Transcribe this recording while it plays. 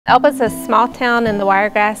Elba's a small town in the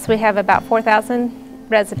Wiregrass. We have about 4,000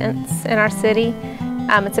 residents in our city.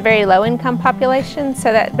 It's a very low-income population,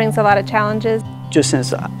 so that brings a lot of challenges. Just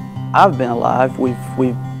since I've been alive, we've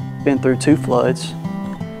been through 2 floods.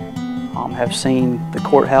 Have seen the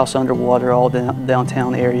courthouse underwater, all the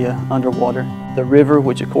downtown area underwater. The river,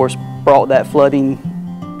 which of course brought that flooding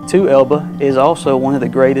to Elba, is also one of the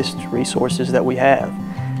greatest resources that we have.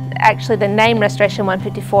 Actually, the name Restoration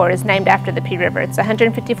 154 is named after the Pea River. It's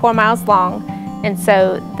 154 miles long, and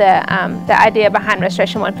so the idea behind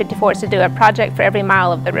Restoration 154 is to do a project for every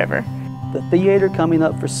mile of the river. The theater coming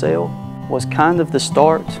up for sale was kind of the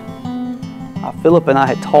start. Philip and I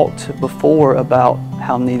had talked before about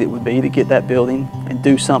how neat it would be to get that building and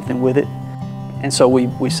do something with it. And so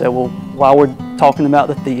we said, well, while we're talking about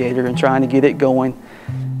the theater and trying to get it going,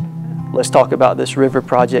 let's talk about this river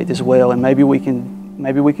project as well, and maybe we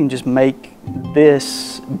can just make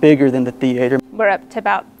this bigger than the theater. We're up to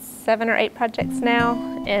about 7 or 8 projects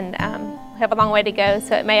now, and we have a long way to go,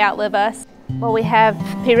 so it may outlive us. Well, we have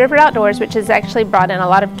Pea River Outdoors, which has actually brought in a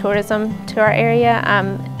lot of tourism to our area.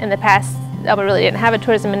 In the past, Elba really didn't have a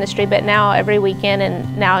tourism industry, but now every weekend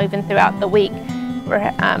and now even throughout the week, we're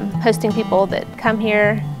hosting people that come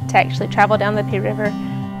here to actually travel down the Pea River.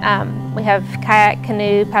 We have kayak,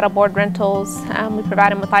 canoe, paddleboard rentals. We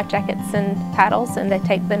provide them with life jackets and paddles, and they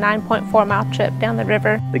take the 9.4 mile trip down the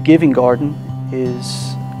river. The Giving Garden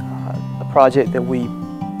is a project that we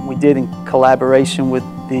did in collaboration with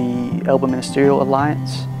the Elba Ministerial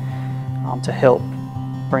Alliance to help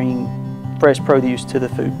bring fresh produce to the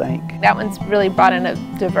food bank. That one's really brought in a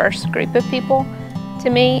diverse group of people to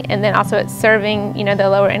me, and then also it's serving, you know, the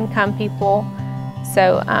lower income people.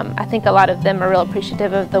 So I think a lot of them are real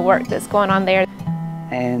appreciative of the work that's going on there.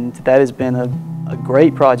 And that has been a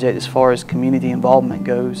great project as far as community involvement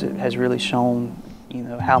goes. It has really shown, you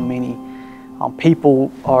know, how many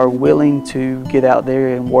people are willing to get out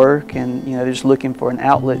there and work, and you know, they're just looking for an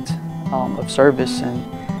outlet of service, and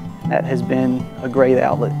that has been a great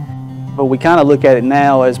outlet. But we kind of look at it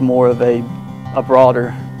now as more of a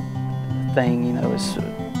broader thing, you know, as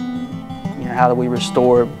you know, how do we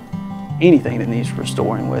restore anything that needs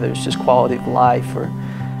restoring, whether it's just quality of life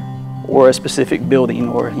or a specific building,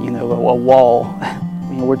 or you know, a wall.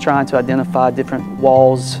 You know, we're trying to identify different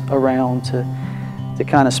walls around to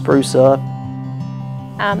kind of spruce up.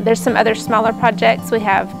 There's some other smaller projects. We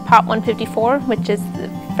have Pop 154, which is the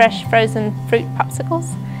fresh frozen fruit popsicles,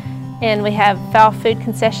 and we have Fowl Food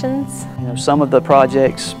Concessions. You know, some of the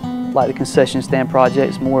projects, like the concession stand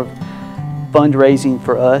project, is more fundraising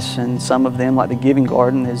for us, and some of them, like the Giving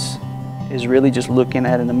Garden, is really just looking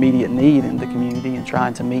at an immediate need in the community and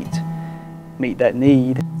trying to meet that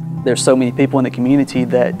need. There's so many people in the community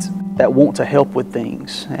that want to help with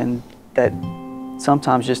things, and that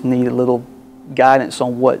sometimes just need a little guidance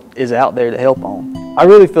on what is out there to help on. I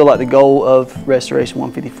really feel like the goal of Restoration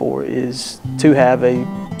 154 is to have a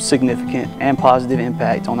significant and positive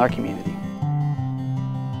impact on our community.